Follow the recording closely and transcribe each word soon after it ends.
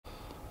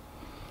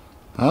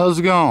How's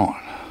it going?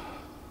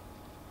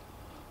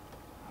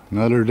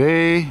 Another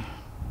day,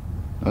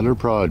 another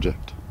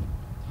project.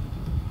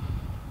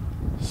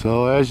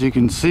 So as you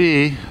can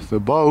see, the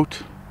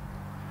boat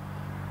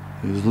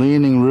is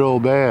leaning real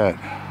bad.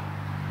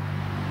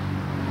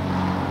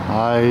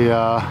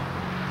 I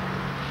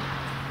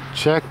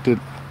checked it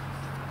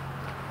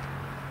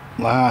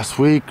last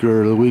week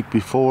or the week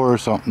before or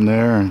something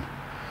there, and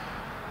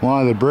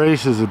one of the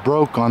braces had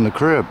broke on the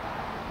crib.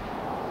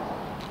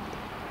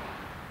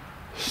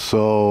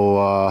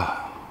 So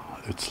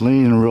it's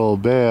leaning real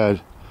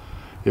bad.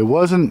 It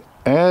wasn't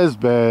as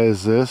bad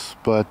as this,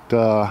 but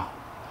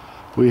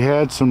we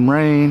had some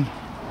rain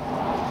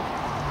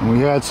and we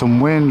had some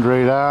wind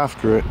right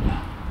after it,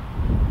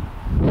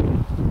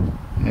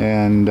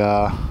 and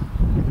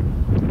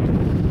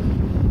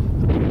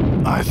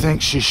I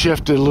think she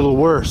shifted a little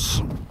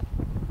worse,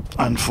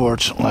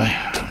 unfortunately.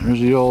 There's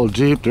the old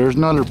Jeep. There's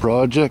another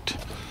project.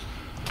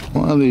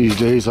 One of these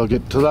days I'll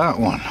get to that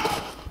one.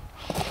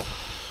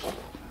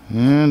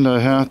 And I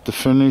have to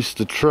finish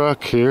the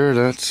truck here.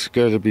 That's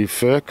got to be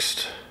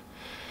fixed.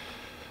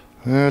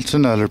 That's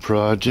another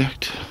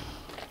project.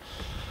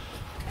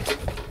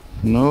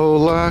 No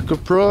lack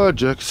of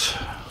projects,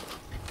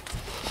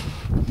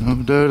 no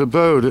doubt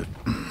about it.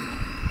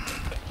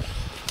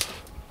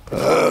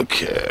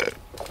 Okay,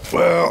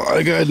 well,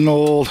 I got an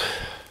old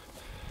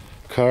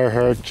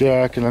Carhartt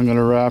jacket I'm going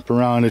to wrap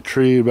around a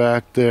tree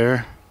back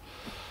there.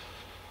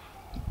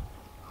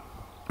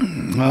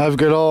 I've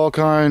got all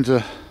kinds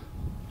of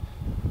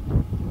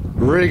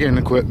rigging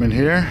equipment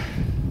here.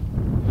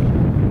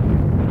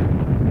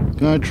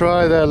 Gonna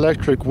try that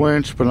electric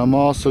winch, but I'm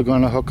also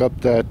gonna hook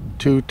up that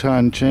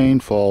 2-ton chain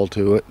fall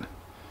to it,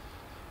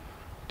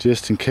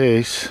 just in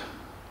case.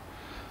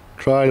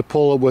 Try to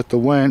pull it with the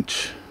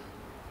winch.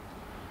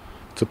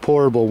 It's a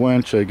portable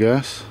winch, I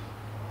guess.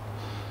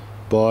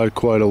 Bought it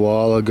quite a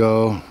while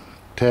ago.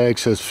 Tag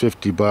says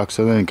 50 bucks.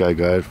 I think I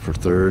got it for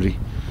 30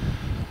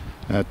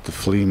 at the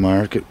flea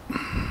market.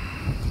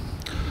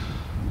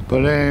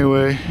 But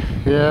anyway,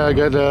 yeah, I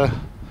got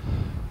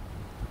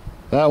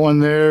that one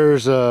there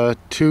is a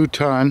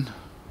 2-ton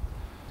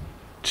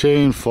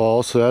chain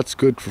fall, so that's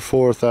good for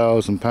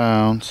 4,000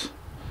 pounds.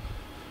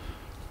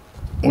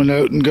 Went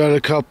out and got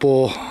a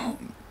couple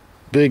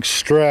big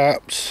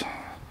straps.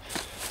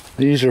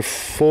 These are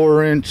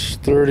 4-inch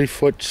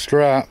 30-foot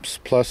straps,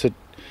 plus it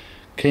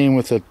came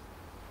with a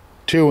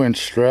 2-inch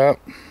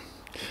strap.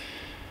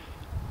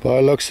 By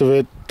the looks of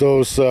it,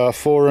 those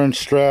 4-inch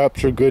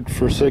straps are good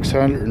for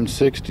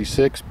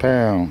 666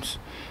 pounds,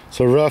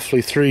 so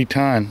roughly 3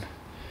 ton.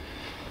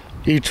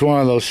 Each one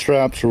of those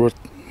straps are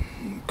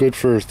good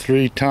for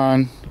 3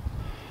 ton,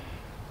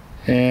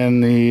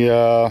 and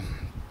the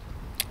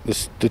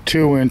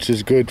 2-inch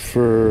is good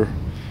for,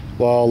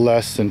 well,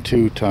 less than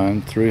 2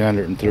 ton,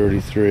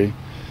 333.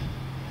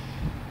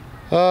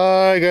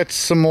 I got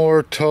some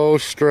more toe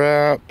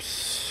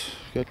straps.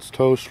 Got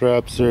toe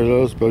straps there.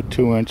 Those about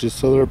 2 inches,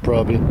 so they're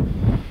probably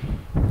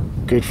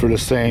good for the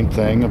same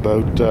thing,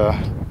 about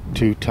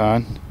 2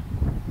 ton.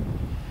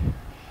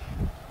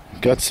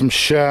 Got some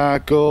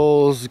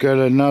shackles. Got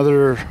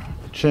another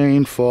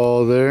chain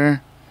fall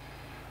there.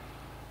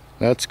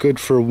 That's good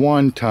for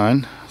 1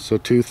 ton, so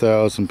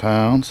 2,000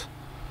 pounds.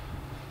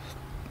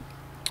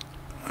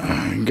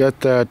 Got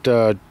that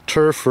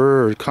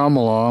turfer or come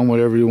along,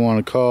 whatever you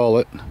want to call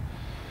it.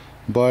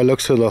 By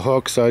looks of the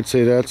hooks, I'd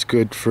say that's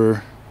good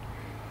for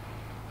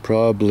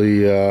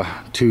probably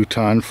 2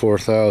 ton,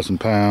 4,000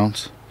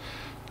 pounds.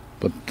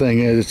 But the thing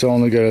is, it's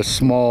only got a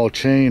small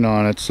chain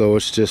on it, so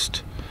it's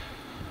just,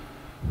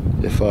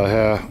 if I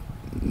have,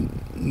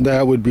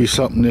 that would be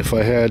something if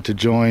I had to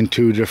join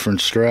 2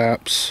 different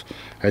straps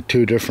at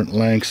 2 different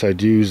lengths,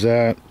 I'd use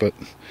that. But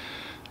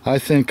I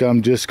think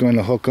I'm just going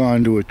to hook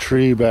onto a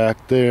tree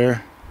back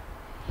there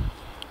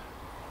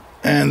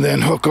and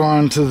then hook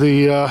onto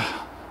the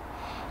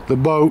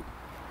boat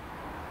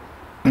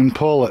and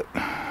pull it.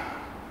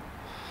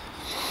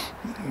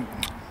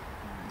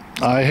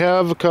 I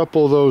have a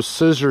couple of those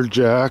scissor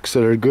jacks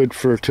that are good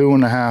for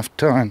 2.5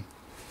 ton.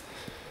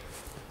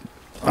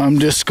 I'm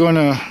just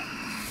gonna,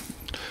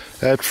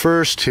 at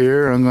first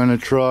here, I'm gonna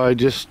try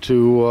just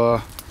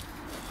to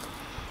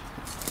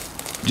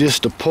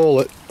pull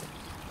it.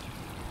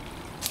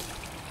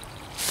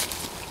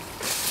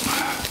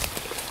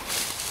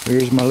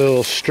 Here's my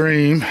little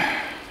stream.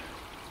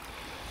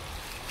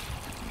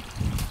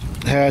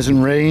 It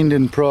hasn't rained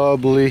in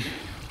probably,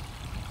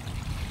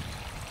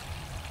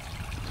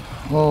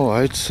 oh,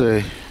 I'd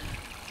say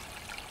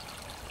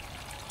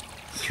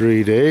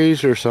 3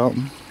 days or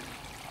something.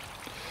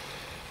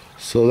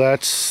 So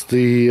that's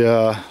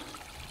the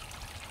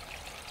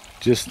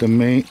just the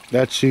main,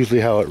 that's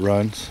usually how it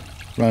runs.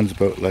 Runs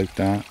about like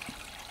that.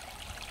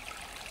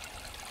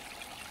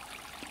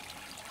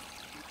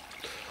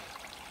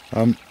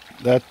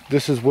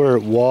 This is where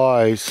it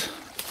wise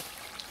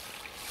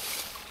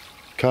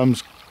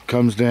comes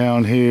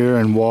down here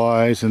and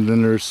wise, and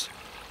then there's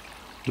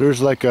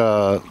like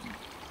a,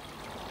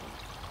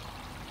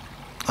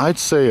 I'd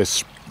say a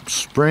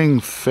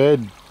spring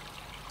fed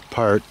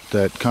part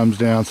that comes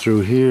down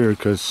through here,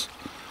 because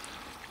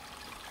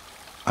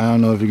I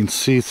don't know if you can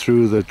see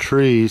through the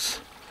trees.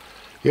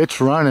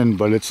 It's running,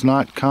 but it's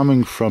not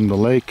coming from the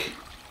lake.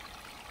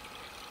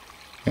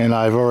 And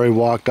I've already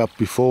walked up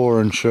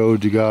before and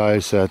showed you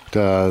guys that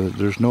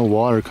there's no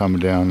water coming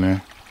down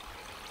there.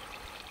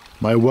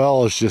 My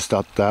well is just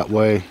up that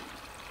way.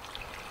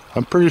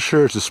 I'm pretty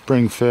sure it's a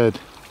spring fed.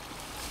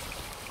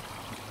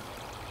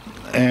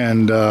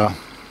 And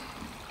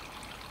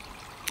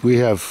we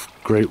have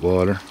great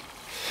water.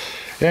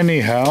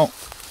 Anyhow,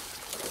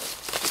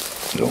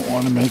 don't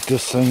want to make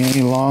this thing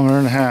any longer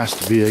than it has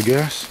to be, I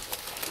guess.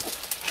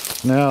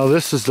 Now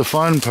this is the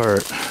fun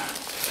part.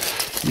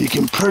 You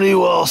can pretty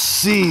well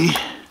see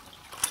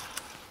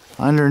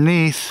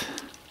underneath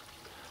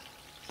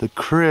the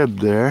crib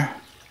there.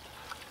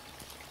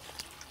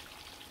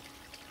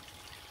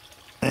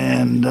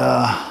 And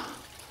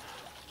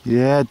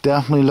yeah, it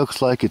definitely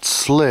looks like it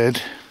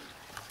slid.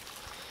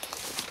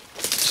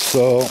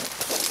 So,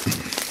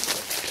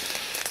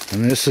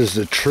 and this is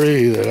the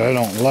tree that I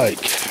don't like.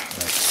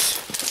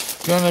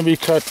 It's gonna be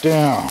cut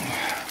down.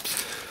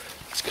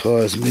 It's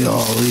caused me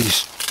all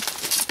these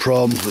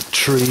problems with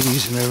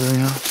trees and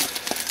everything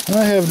else. And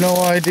I have no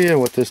idea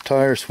what this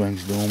tire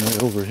swing's doing way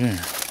over here.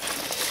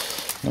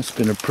 That's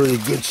been a pretty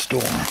good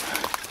storm.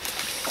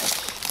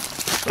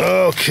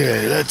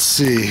 Okay, let's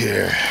see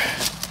here.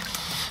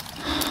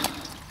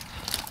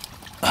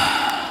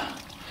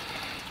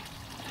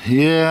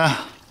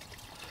 Yeah.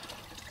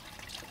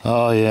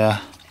 Oh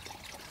yeah.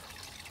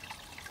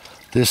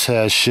 This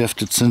has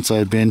shifted since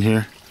I've been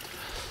here.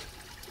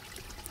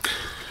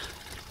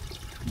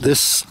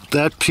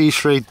 That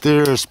piece right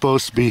there is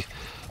supposed to be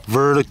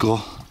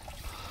vertical,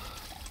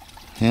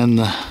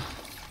 and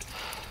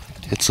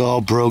it's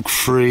all broke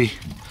free.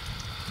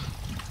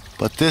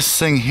 But this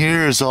thing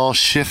here is all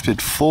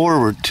shifted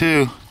forward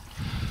too,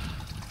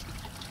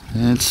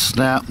 and it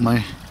snapped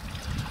my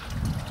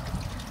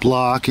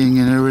blocking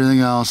and everything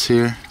else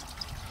here.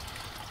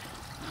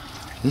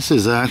 This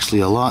is actually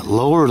a lot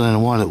lower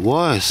than what it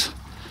was.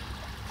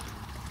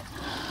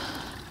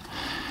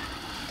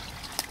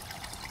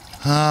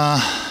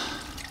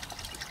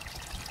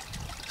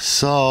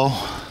 So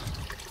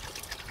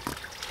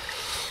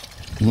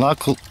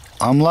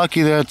I'm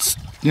lucky that's,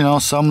 you know,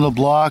 some of the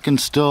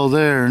blocking's still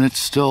there and it's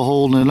still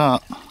holding it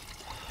up.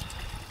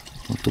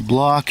 But the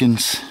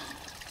blocking's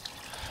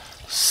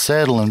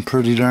settling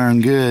pretty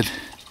darn good.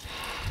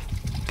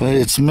 But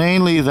it's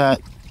mainly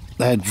that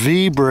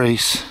V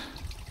brace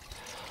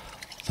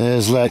that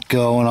has let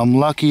go, and I'm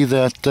lucky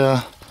that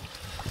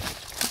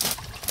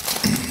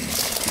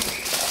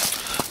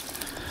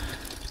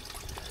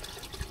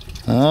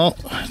oh,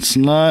 it's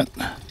not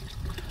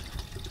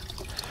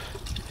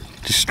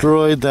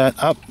destroyed that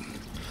up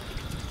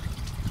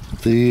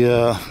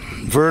the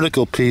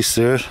vertical piece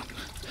there.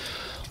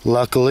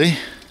 Luckily,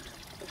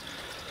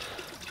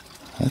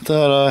 I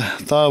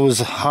thought it was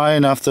high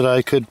enough that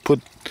I could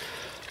put a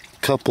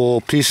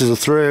couple pieces of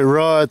thread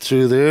rod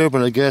through there,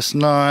 but I guess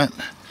not.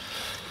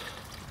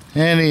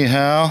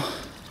 Anyhow,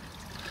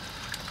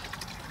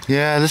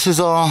 yeah, this is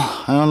all,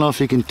 I don't know if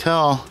you can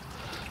tell,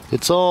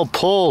 it's all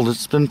pulled.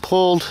 It's been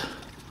pulled,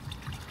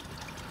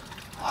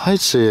 I'd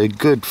say, a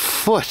good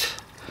foot.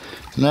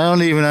 And I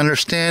don't even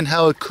understand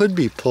how it could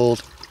be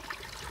pulled.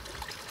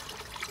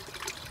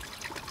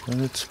 But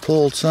it's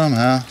pulled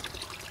somehow.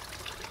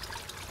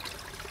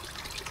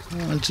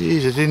 Oh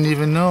geez, I didn't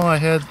even know I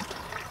had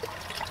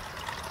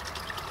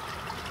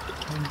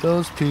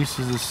those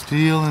pieces of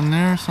steel in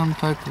there, some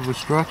type of a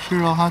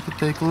structure. I'll have to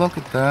take a look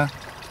at that.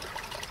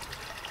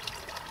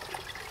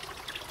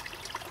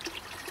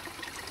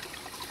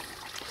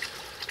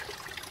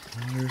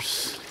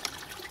 There's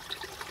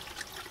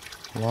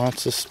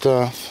lots of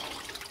stuff.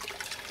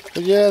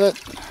 But yeah,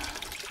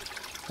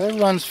 that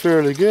runs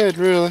fairly good,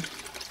 really.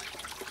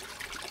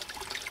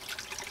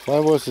 If I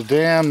was to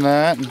dam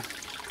that and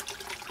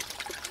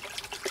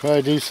try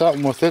to do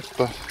something with it,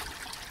 but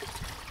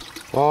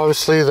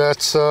obviously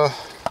that's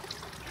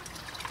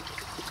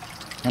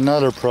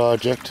another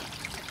project.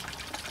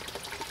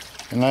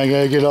 And I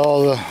gotta get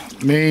all the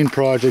main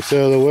projects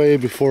out of the way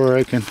before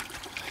I can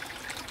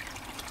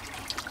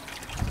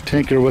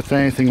tinker with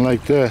anything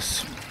like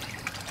this.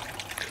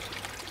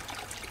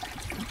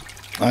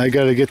 I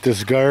gotta get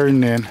this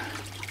garden in.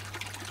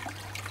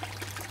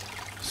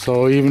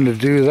 So even to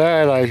do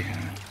that,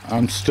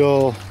 I'm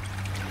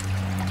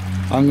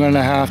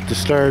gonna have to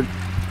start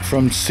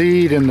from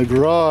seed in the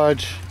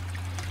garage.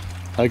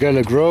 I got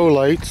a grow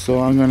light,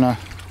 so I'm gonna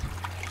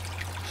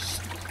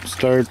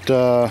start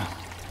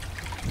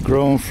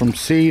growing from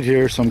seed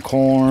here, some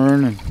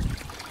corn and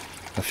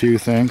a few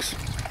things.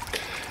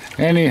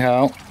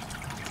 Anyhow,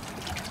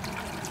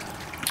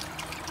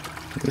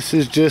 this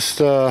is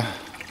just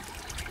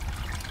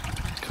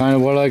kind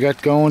of what I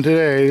got going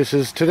today. This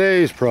is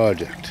today's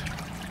project,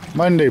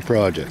 Monday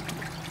project.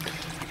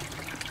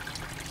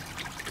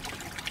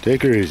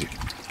 Take her easy.